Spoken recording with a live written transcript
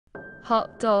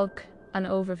Hot dog, an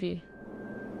overview.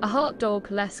 A hot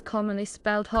dog, less commonly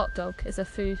spelled hot dog, is a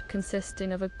food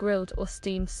consisting of a grilled or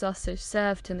steamed sausage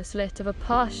served in the slit of a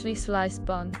partially sliced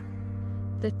bun.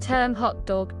 The term hot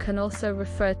dog can also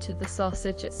refer to the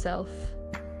sausage itself.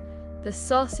 The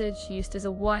sausage used is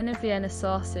a Wiener Vienna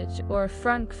sausage or a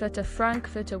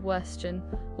Frankfurter Western,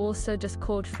 also just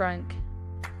called Frank.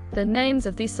 The names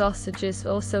of these sausages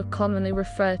also commonly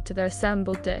refer to their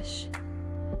assembled dish.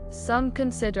 Some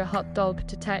consider a hot dog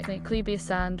to technically be a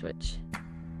sandwich.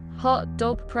 Hot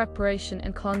dog preparation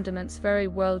and condiments vary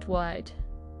worldwide.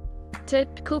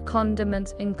 Typical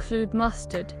condiments include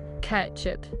mustard,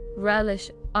 ketchup, relish,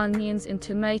 onions and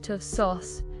tomato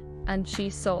sauce, and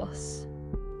cheese sauce.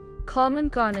 Common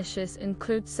garnishes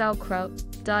include sauerkraut,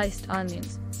 diced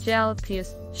onions,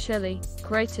 jalapenos, chili,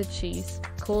 grated cheese,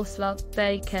 coleslaw,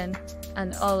 bacon,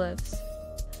 and olives.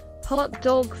 Hot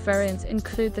dog variants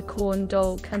include the corn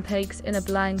dog and pigs in a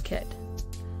blanket.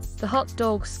 The hot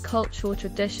dog's cultural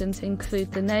traditions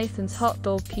include the Nathan's hot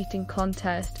dog eating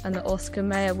contest and the Oscar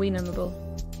Mayer Wienermobile.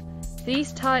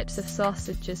 These types of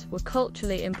sausages were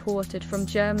culturally imported from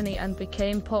Germany and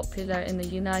became popular in the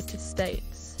United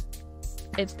States.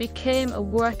 It became a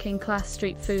working-class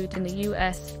street food in the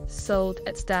US, sold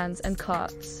at stands and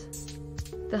carts.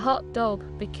 The hot dog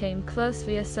became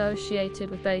closely associated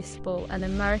with baseball and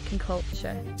American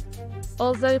culture.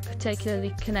 Although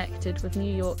particularly connected with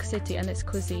New York City and its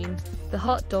cuisine, the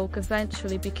hot dog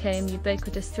eventually became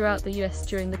ubiquitous throughout the US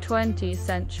during the 20th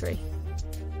century.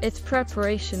 Its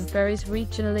preparation varies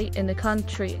regionally in the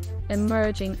country,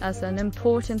 emerging as an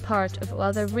important part of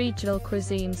other regional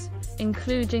cuisines,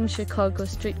 including Chicago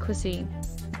street cuisine.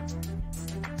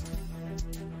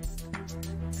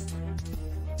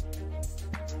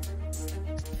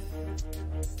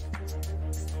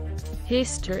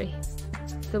 History.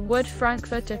 The word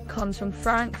Frankfurter comes from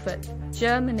Frankfurt,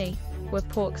 Germany, where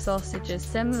pork sausages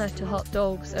similar to hot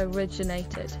dogs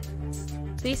originated.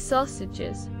 These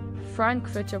sausages,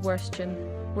 Frankfurter Würstchen,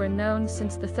 were known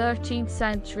since the 13th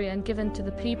century and given to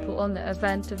the people on the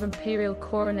event of imperial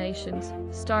coronations,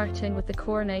 starting with the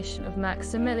coronation of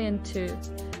Maximilian II,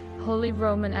 Holy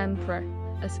Roman Emperor,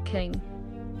 as king.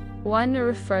 Wiener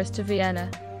refers to Vienna,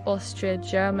 Austria,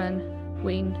 German,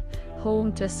 Wien,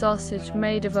 home to a sausage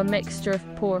made of a mixture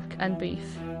of pork and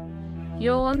beef.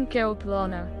 Johann Georg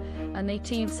Lohner, an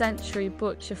 18th century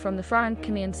butcher from the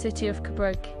Franconian city of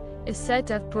Coburg, is said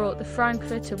to have brought the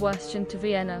Frankfurter Würstchen to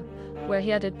Vienna, where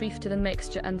he added beef to the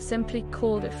mixture and simply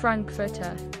called it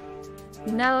Frankfurter.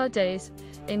 Nowadays,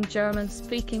 in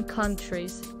German-speaking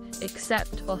countries,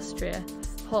 except Austria,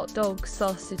 hot dog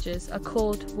sausages are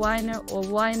called Wiener or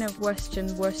Wiener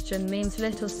Würstchen. Würstchen means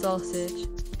little sausage,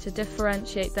 to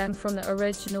differentiate them from the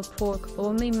original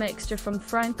pork-only mixture from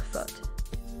Frankfurt.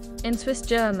 In Swiss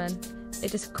German,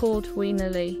 it is called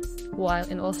Wienerli, while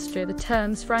in Austria the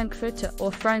terms Frankfurter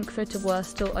or Frankfurter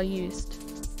Würstel are used.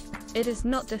 It is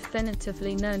not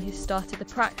definitively known who started the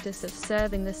practice of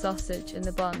serving the sausage in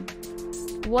the bun.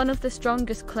 One of the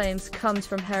strongest claims comes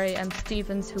from Harry M.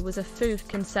 Stevens, who was a food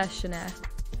concessionaire.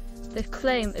 The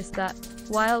claim is that,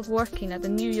 while working at the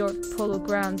New York Polo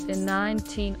Grounds in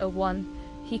 1901,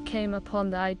 he came upon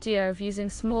the idea of using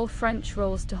small French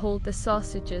rolls to hold the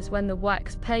sausages when the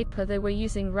wax paper they were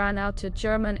using ran out. A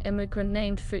German immigrant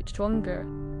named Furchtwanger,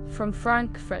 from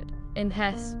Frankfurt, in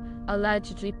Hesse,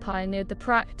 allegedly pioneered the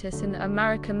practice in the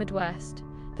American Midwest.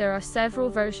 There are several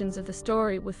versions of the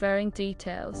story with varying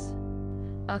details.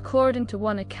 According to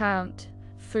one account,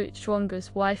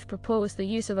 Furchtwanger's wife proposed the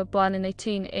use of a bun in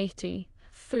 1880.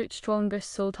 Furchtwanger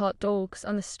sold hot dogs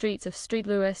on the streets of St.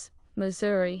 Louis,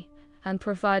 Missouri, and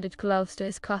provided gloves to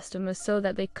his customers so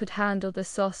that they could handle the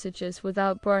sausages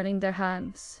without burning their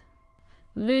hands.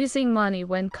 Losing money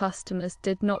when customers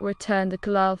did not return the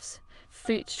gloves,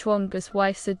 Furchtwanger's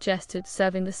wife suggested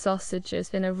serving the sausages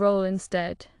in a roll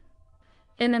instead.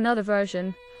 In another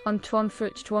version, Antoine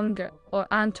Furchtwanger, or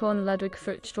Antoine Ludwig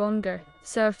Furchtwanger,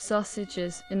 served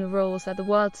sausages in rolls at the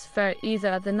World's Fair, either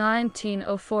at the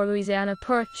 1904 Louisiana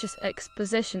Purchase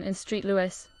Exposition in St.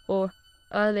 Louis, or,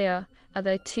 earlier, at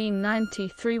the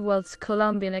 1893 World's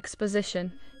Columbian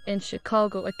Exposition in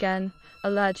Chicago, again,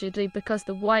 allegedly because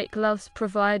the white gloves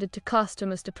provided to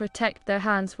customers to protect their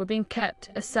hands were being kept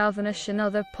as souvenirs.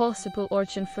 Another possible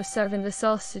origin for serving the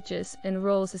sausages in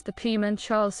rolls is the P-man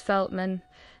Charles Feltman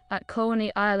at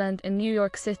Coney Island in New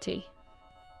York City.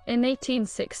 In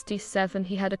 1867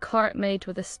 he had a cart made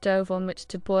with a stove on which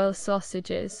to boil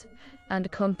sausages, and a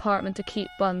compartment to keep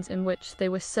buns in which they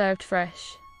were served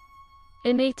fresh.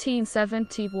 In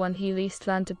 1871 he leased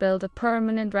land to build a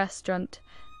permanent restaurant,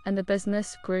 and the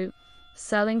business grew.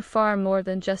 selling far more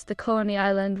than just the Coney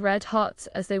Island Red Hots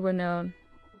as they were known.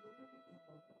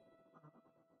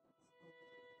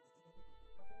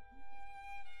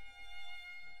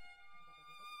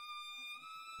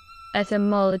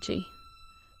 Etymology.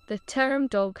 The term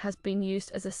dog has been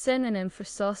used as a synonym for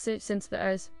sausage since the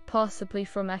years, possibly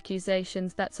from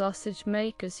accusations that sausage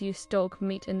makers used dog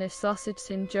meat in their sausages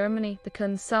in Germany. The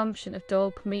consumption of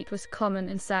dog meat was common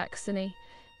in Saxony,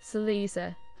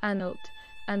 Silesia, Anhalt,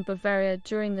 and Bavaria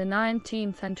during the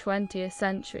 19th and 20th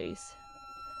centuries.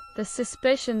 The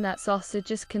suspicion that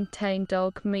sausages contained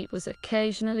dog meat was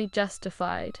occasionally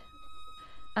justified.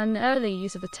 An early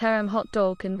use of the term hot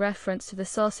dog in reference to the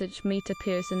sausage meat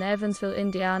appears in Evansville,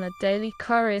 Indiana Daily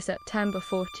Courier, September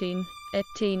 14,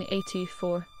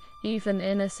 1884. Even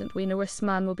innocent wienerwurst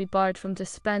man will be barred from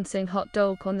dispensing hot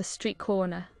dog on the street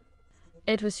corner.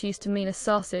 It was used to mean a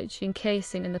sausage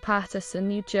encasing in the Paterson,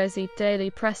 New Jersey Daily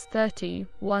Press,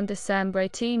 31 December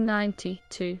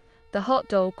 1892. The hot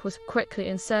dog was quickly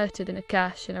inserted in a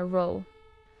gash in a roll.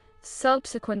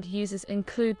 Subsequent uses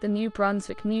include the New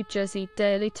Brunswick, New Jersey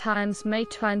Daily Times, May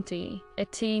 20,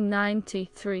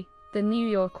 1893, the New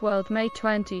York World, May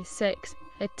 26,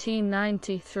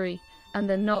 1893, and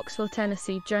the Knoxville,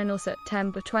 Tennessee Journal,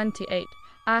 September 28.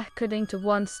 According to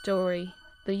one story,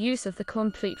 the use of the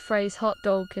complete phrase hot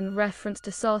dog in reference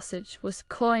to sausage was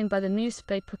coined by the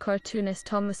newspaper cartoonist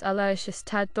Thomas Aloysius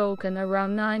Taddogan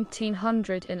around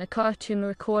 1900 in a cartoon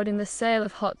recording the sale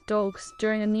of hot dogs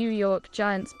during a New York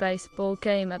Giants baseball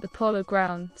game at the Polo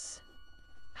Grounds.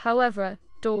 However,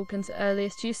 Dogan's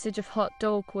earliest usage of hot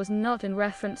dog was not in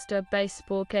reference to a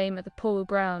baseball game at the Polo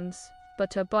Grounds, but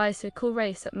to a bicycle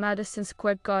race at Madison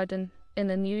Square Garden in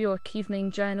the New York Evening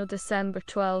Journal, December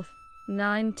 12,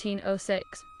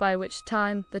 1906, by which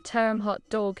time the term hot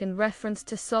dog in reference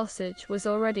to sausage was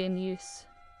already in use.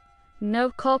 No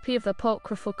copy of the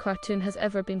apocryphal cartoon has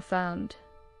ever been found.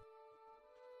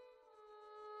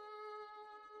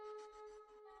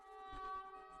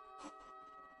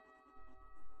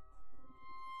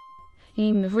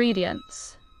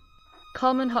 Ingredients.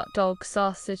 Common hot dog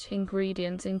sausage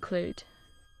ingredients include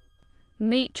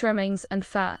meat trimmings and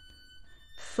fat,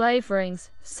 flavorings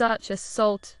such as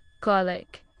salt,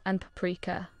 garlic, and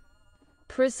paprika.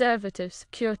 Preservatives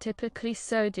cure, typically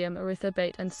sodium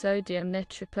erythorbate and sodium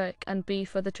nitripic, and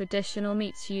beef are the traditional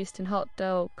meats used in hot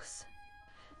dogs.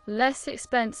 Less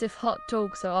expensive hot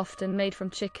dogs are often made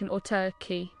from chicken or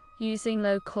turkey, using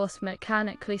low-cost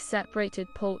mechanically separated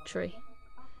poultry.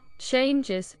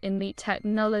 Changes in meat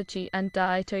technology and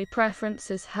dietary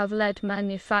preferences have led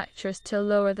manufacturers to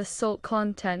lower the salt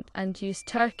content and use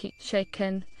turkey,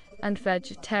 chicken, and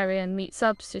vegetarian meat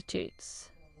substitutes.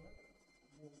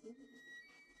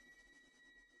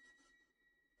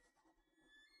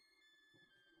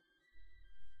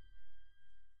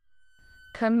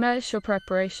 Commercial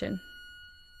preparation.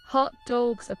 Hot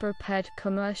dogs are prepared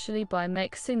commercially by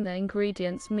mixing the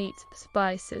ingredients meat,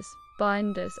 spices,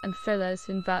 binders, and fillers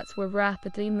in vats where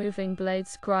rapidly moving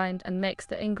blades grind and mix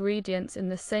the ingredients in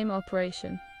the same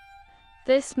operation.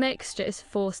 This mixture is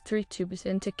forced through tubes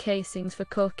into casings for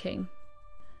cooking.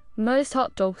 Most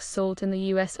hot dogs sold in the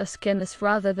US are skinless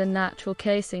rather than natural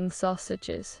casing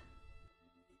sausages.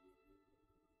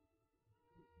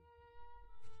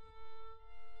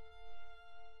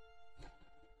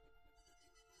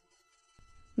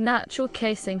 Natural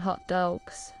casing hot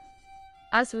dogs.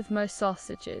 As with most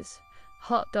sausages,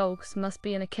 hot dogs must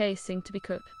be in a casing to be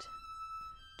cooked.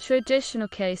 Traditional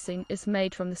casing is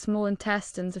made from the small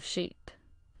intestines of sheep.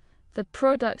 The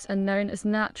products are known as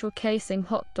natural casing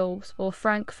hot dogs or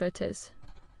frankfurters.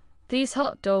 These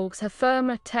hot dogs have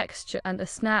firmer texture and a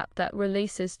snap that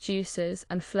releases juices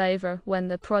and flavor when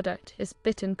the product is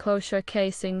bitten. Kosher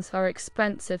casings are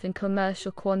expensive in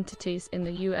commercial quantities in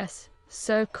the US,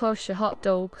 so kosher hot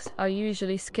dogs are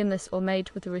usually skinless or made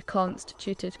with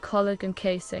reconstituted collagen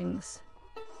casings.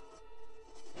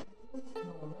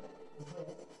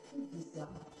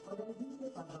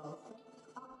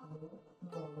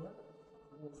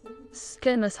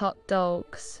 Skinless hot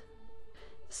dogs.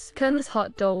 Skinless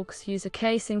hot dogs use a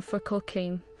casing for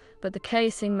cooking, but the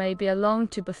casing may be a long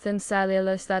tube of thin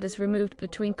cellulose that is removed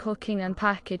between cooking and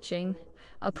packaging,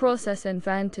 a process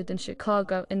invented in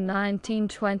Chicago in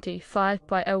 1925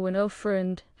 by Owen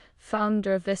O'Freund,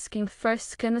 founder of Visking. First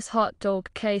skinless hot dog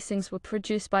casings were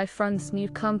produced by Franz New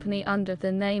Company under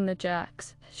the name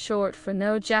Ajax, short for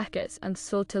No Jackets, and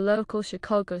sold to local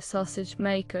Chicago sausage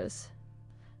makers.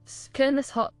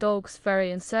 Skinless hot dogs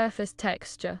vary in surface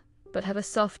texture, but have a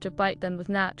softer bite than with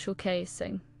natural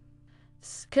casing.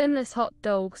 Skinless hot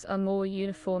dogs are more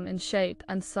uniform in shape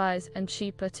and size and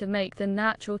cheaper to make than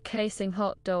natural casing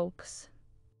hot dogs.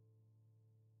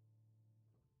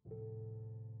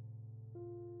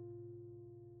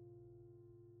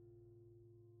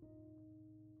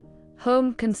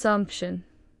 Home consumption.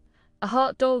 A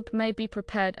hot dog may be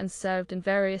prepared and served in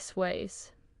various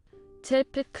ways.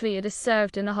 Typically, it is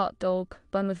served in a hot dog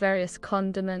bun with various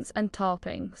condiments and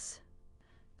toppings.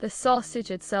 The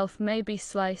sausage itself may be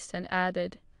sliced and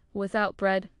added, without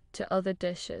bread, to other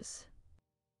dishes.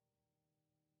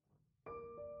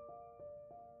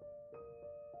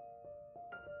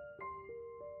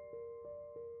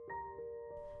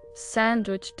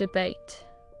 Sandwich debate.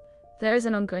 There is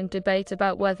an ongoing debate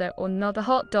about whether or not a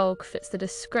hot dog fits the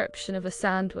description of a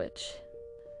sandwich.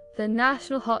 The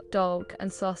National Hot Dog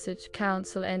and Sausage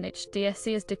Council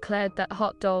 (NHDSC) has declared that a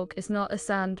hot dog is not a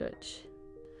sandwich.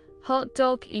 Hot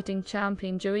dog eating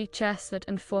champion Joey Chestnut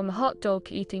and former hot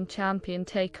dog eating champion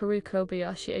Takeru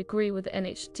Kobayashi agree with the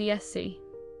NHDSC.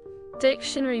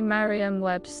 Dictionary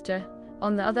Merriam-Webster,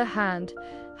 on the other hand,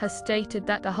 has stated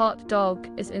that a hot dog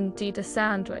is indeed a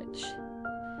sandwich.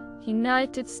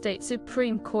 United States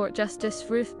Supreme Court Justice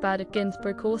Ruth Bader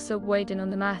Ginsburg also weighed in on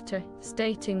the matter,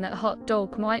 stating that a hot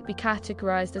dog might be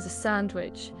categorized as a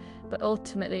sandwich, but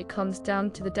ultimately it comes down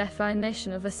to the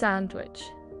definition of a sandwich.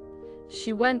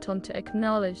 She went on to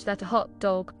acknowledge that a hot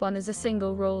dog bun is a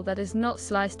single roll that is not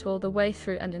sliced all the way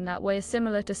through and in that way is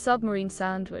similar to submarine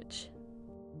sandwich.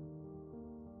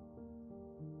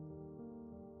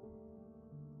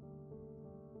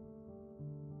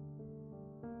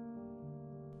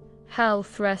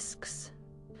 Health risks.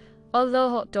 Although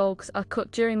hot dogs are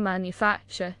cooked during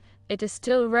manufacture, it is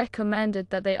still recommended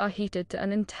that they are heated to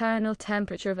an internal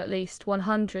temperature of at least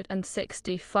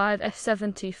 165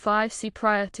 F-75 C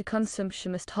prior to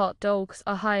consumption. Most hot dogs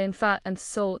are high in fat and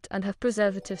salt and have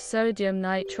preservatives sodium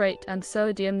nitrate and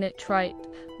sodium nitrite,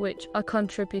 which are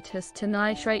contributors to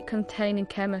nitrate-containing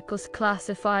chemicals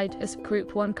classified as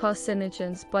Group 1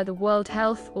 carcinogens by the World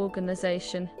Health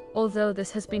Organization, although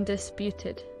this has been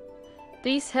disputed.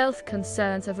 These health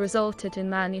concerns have resulted in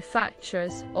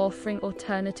manufacturers offering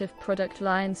alternative product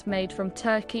lines made from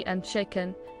turkey and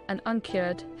chicken, and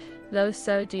uncured,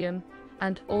 low-sodium,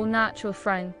 and all-natural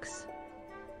franks.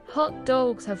 Hot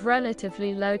dogs have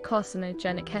relatively low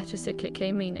carcinogenic heterocyclic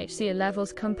amine HCl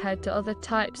levels compared to other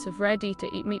types of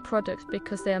ready-to-eat meat products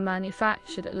because they are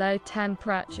manufactured at low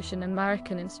temperatures. An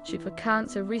American Institute for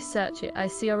Cancer Research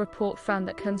 (ICR) report found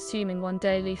that consuming one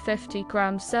daily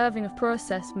 50-gram serving of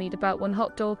processed meat, about one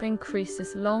hot dog,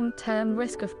 increases long-term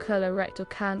risk of colorectal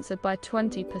cancer by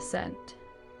 20%.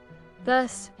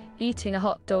 Thus, eating a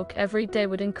hot dog every day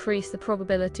would increase the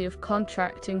probability of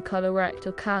contracting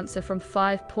colorectal cancer from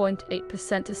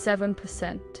 5.8% to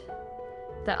 7%.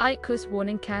 The IQOS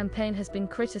warning campaign has been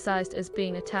criticized as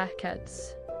being attack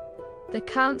ads. The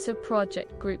Cancer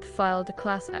Project Group filed a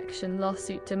class action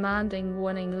lawsuit demanding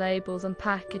warning labels on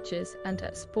packages, and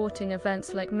at sporting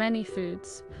events like many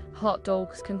foods, hot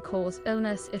dogs can cause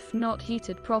illness if not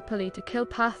heated properly to kill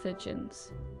pathogens.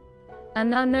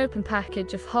 An unopened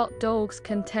package of hot dogs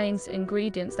contains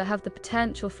ingredients that have the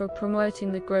potential for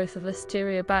promoting the growth of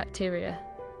Listeria bacteria.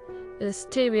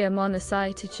 Listeria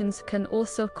monocytogenes can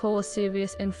also cause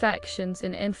serious infections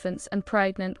in infants and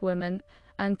pregnant women,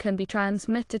 and can be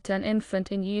transmitted to an infant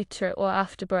in utero or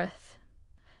after birth.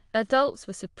 Adults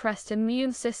with suppressed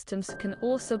immune systems can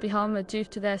also be harmed due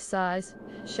to their size,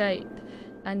 shape,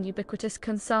 and ubiquitous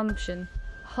consumption.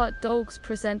 Hot dogs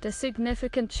present a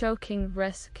significant choking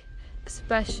risk,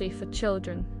 especially for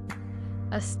children.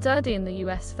 A study in the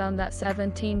US found that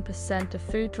 17% of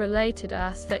food-related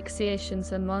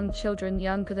asphyxiations among children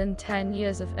younger than 10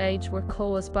 years of age were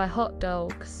caused by hot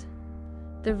dogs.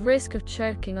 The risk of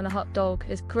choking on a hot dog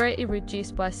is greatly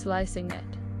reduced by slicing it.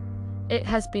 It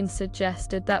has been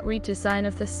suggested that redesign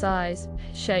of the size,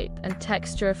 shape, and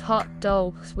texture of hot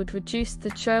dogs would reduce the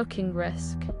choking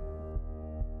risk.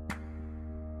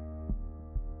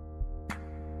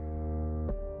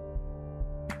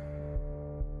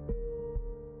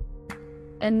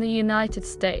 In the United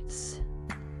States.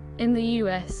 In the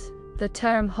US, the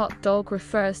term hot dog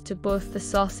refers to both the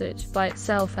sausage by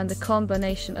itself and the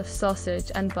combination of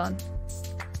sausage and bun.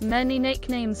 Many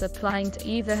nicknames applying to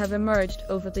either have emerged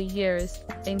over the years,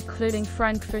 including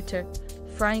Frankfurter,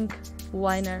 Frank,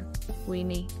 Weiner,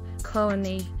 Weenie,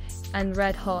 Coney, and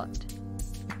Red Hot.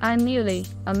 Annually,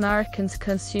 Americans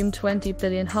consume 20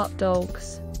 billion hot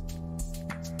dogs.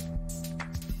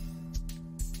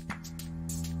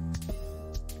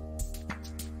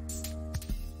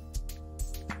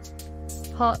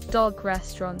 Hot dog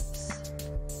restaurants.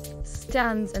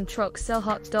 Stands and trucks sell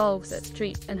hot dogs at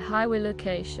street and highway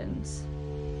locations.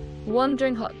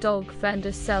 Wandering hot dog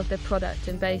vendors sell their product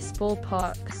in baseball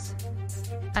parks.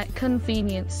 At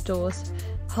convenience stores,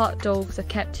 hot dogs are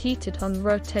kept heated on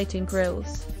rotating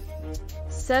grills.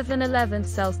 7-Eleven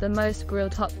sells the most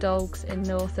grilled hot dogs in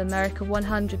North America,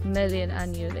 100 million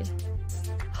annually.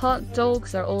 Hot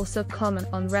dogs are also common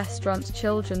on restaurants'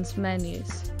 children's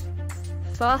menus.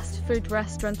 Fast food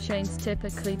restaurant chains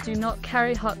typically do not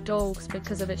carry hot dogs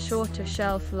because of its shorter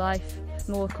shelf life,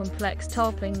 more complex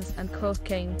toppings and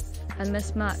cooking, and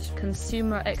mismatched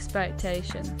consumer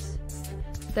expectations.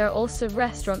 There are also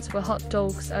restaurants where hot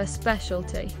dogs are a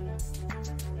specialty.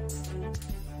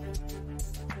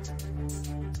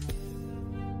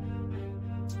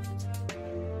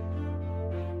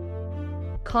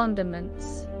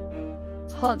 Condiments.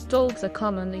 Hot dogs are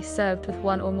commonly served with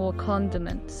one or more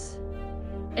condiments.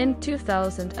 In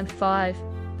 2005,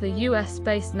 the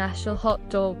US-based National Hot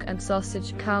Dog and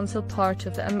Sausage Council, part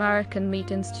of the American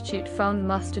Meat Institute, found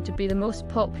mustard to be the most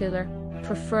popular,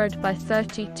 preferred by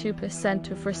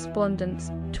 32% of respondents,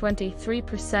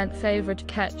 23% favored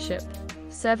ketchup,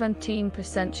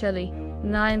 17% chili,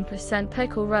 9%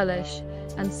 pickle relish,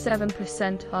 and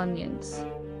 7% onions.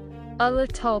 Other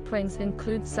toppings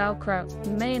include sauerkraut,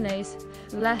 mayonnaise,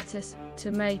 lettuce,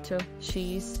 tomato,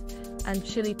 cheese, and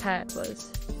chili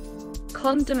peppers.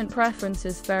 Condiment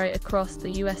preferences vary across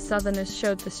the US. Southerners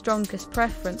showed the strongest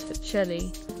preference for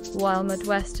chili, while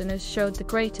Midwesterners showed the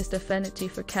greatest affinity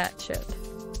for ketchup.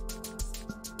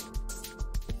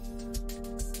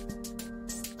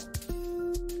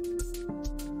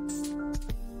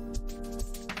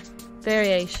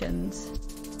 Variations.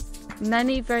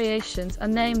 Many variations are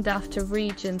named after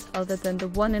regions other than the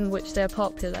one in which they are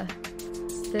popular.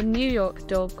 The New York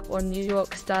dog, or New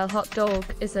York-style hot dog,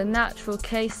 is a natural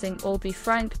casing or beef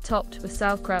frank topped with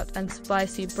sauerkraut and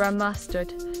spicy brown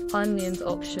mustard, onions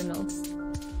optional.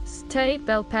 State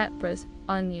bell peppers,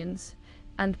 onions,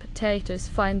 and potatoes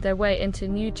find their way into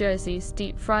New Jersey's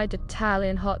deep-fried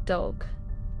Italian hot dog.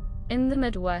 In the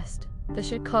Midwest, the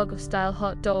Chicago-style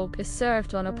hot dog is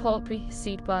served on a poppy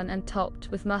seed bun and topped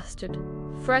with mustard,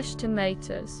 fresh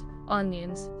tomatoes,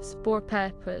 onions, spore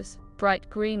peppers, bright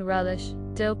green relish,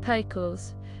 dill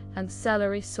pickles, and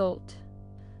celery salt.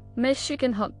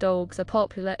 Michigan hot dogs are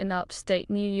popular in upstate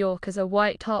New York as a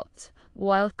white hot,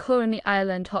 while Coney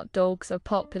Island hot dogs are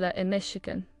popular in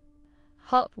Michigan.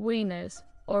 Hot wieners,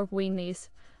 or weenies,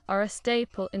 are a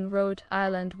staple in Rhode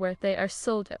Island, where they are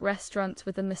sold at restaurants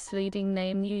with a misleading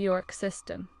name New York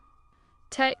system.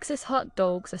 Texas hot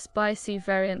dogs are spicy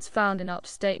variants found in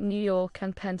upstate New York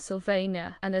and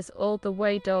Pennsylvania, and as all the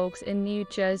way dogs in New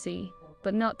Jersey,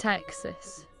 but not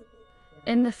Texas.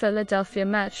 In the Philadelphia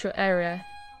metro area,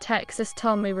 Texas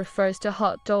Tommy refers to a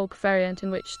hot dog variant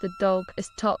in which the dog is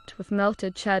topped with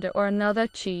melted cheddar or another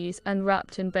cheese and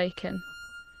wrapped in bacon.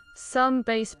 Some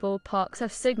baseball parks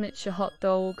have signature hot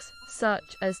dogs, such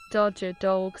as Dodger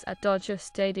Dogs at Dodger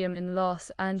Stadium in Los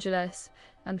Angeles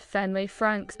and Fenway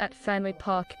Franks at Fenway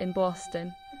Park in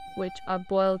Boston, which are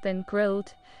boiled then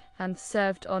grilled and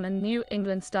served on a New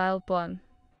England-style bun.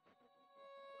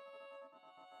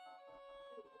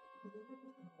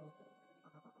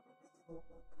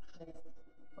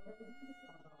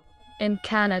 In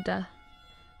Canada,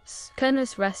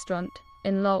 Skinner's Restaurant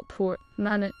in Lockport,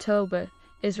 Manitoba,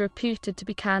 is reputed to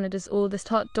be Canada's oldest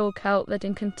hot dog outlet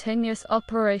in continuous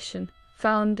operation,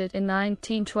 founded in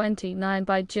 1929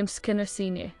 by Jim Skinner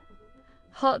Sr.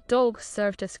 Hot dogs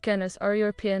served at Skinner's are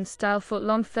European-style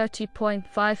foot-long 30.5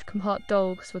 km hot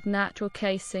dogs with natural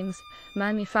casings,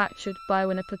 manufactured by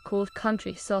Winnipeg Cold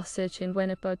Country Sausage in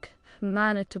Winnipeg,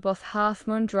 Manitoba. Half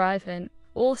Moon Drive-In,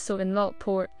 also in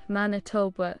Lockport,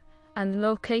 Manitoba, and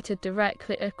located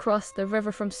directly across the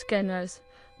river from Skinner's,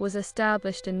 was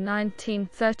established in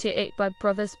 1938 by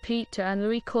brothers Peter and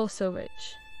Louis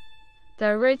Kosowicz. The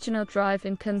original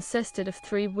drive-in consisted of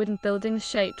 3 wooden buildings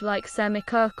shaped like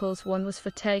semicircles. One was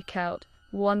for takeout,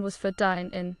 one was for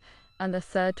dine-in, and the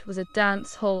third was a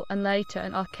dance hall and later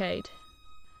an arcade.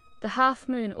 The Half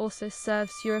Moon also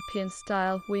serves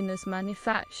European-style wieners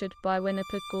manufactured by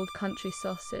Winnipeg Old Country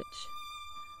Sausage.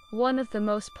 One of the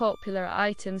most popular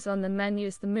items on the menu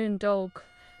is the Moon Dog,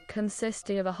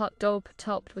 consisting of a hot dog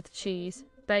topped with cheese,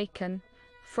 bacon,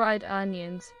 fried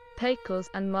onions, pickles,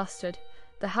 and mustard.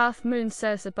 The Half Moon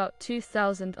serves about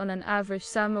 2,000 on an average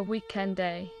summer weekend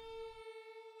day.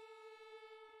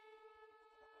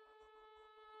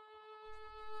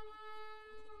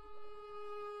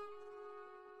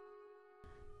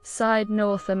 Side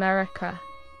North America.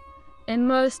 In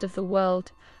most of the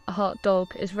world, a hot dog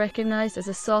is recognized as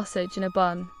a sausage in a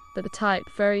bun, but the type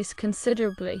varies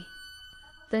considerably.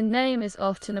 The name is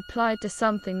often applied to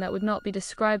something that would not be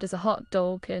described as a hot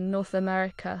dog in North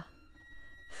America.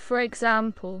 For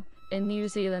example, in New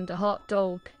Zealand, a hot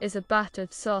dog is a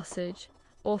battered sausage,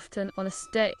 often on a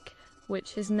stick,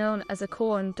 which is known as a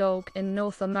corn dog in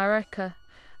North America,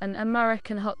 An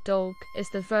American hot dog is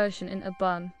the version in a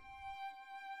bun.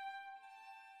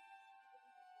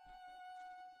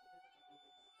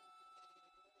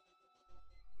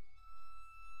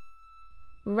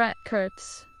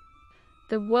 Records.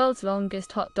 The world's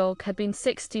longest hot dog had been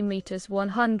 60 meters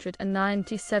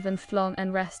 197 feet long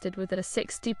and rested within a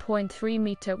 60.3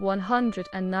 meter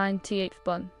 198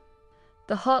 bun.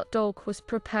 The hot dog was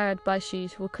prepared by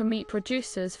Shizuoka meat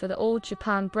producers for the All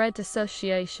Japan Bread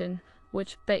Association,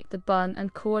 which baked the bun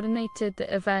and coordinated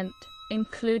the event,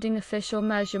 including official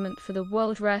measurement for the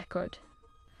world record.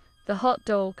 The hot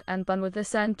dog and bun were the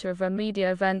center of a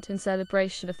media event in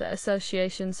celebration of the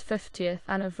association's 50th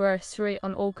anniversary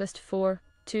on August 4,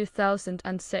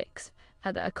 2006,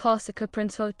 at the Akasaka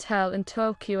Prince Hotel in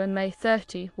Tokyo, and May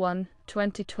 31,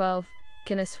 2012.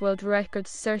 Guinness World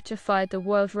Records certified the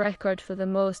world record for the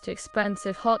most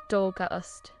expensive hot dog at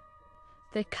Ust.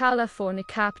 The California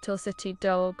Capital City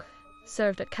Dog,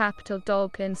 served at Capital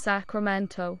Dog in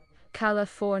Sacramento,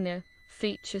 California,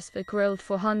 features the grilled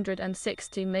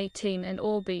 460-18 in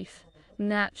all-beef,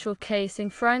 natural casing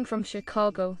frank from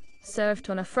Chicago, served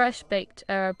on a fresh-baked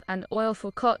herb and oil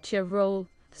focaccia roll,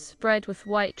 spread with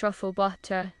white truffle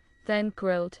butter, then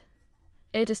grilled.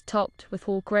 It is topped with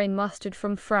whole-grain mustard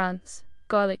from France,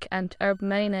 garlic and herb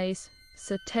mayonnaise,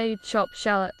 sautéed chopped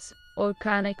shallots,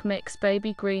 organic mixed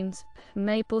baby greens,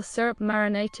 maple syrup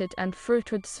marinated and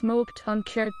fruited smoked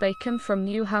uncured bacon from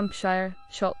New Hampshire,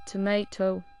 chopped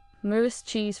tomato, moose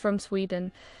cheese from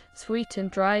Sweden,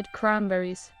 sweetened dried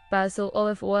cranberries, basil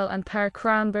olive oil and pear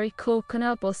cranberry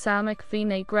coconut balsamic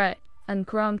vinaigrette, and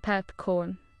ground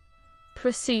peppercorn.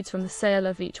 Proceeds from the sale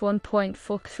of each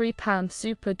 1.43 pound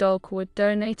super dog were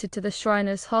donated to the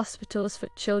Shriners Hospitals for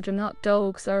Children. Hot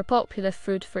dogs are a popular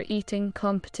food for eating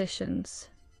competitions.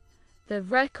 The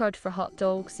record for hot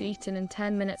dogs eaten in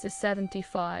 10 minutes is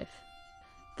 75.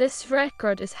 This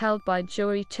record is held by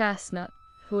Joey Chestnut,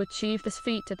 who achieved this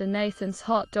feat at the Nathan's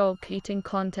Hot Dog Eating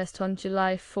Contest on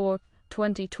July 4,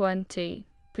 2020,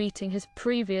 beating his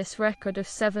previous record of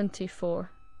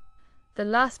 74. The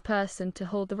last person to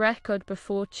hold the record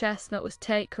before Chestnut was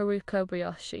Takeru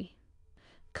Kobayashi.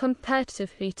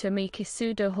 Competitive eater Miki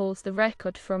Sudo holds the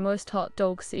record for most hot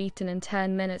dogs eaten in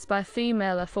 10 minutes by a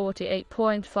female of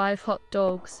 48.5 hot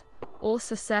dogs,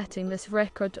 also setting this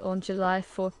record on July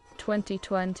 4,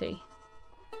 2020.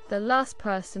 The last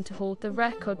person to hold the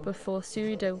record before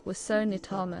Sudo was Sonia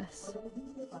Thomas.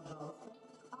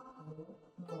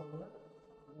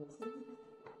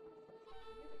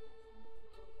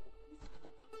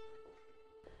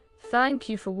 Thank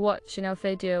you for watching our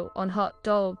video on hot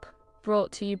dog,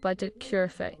 brought to you by The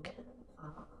Curific.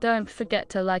 Don't forget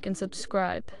to like and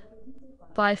subscribe.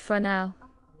 Bye for now.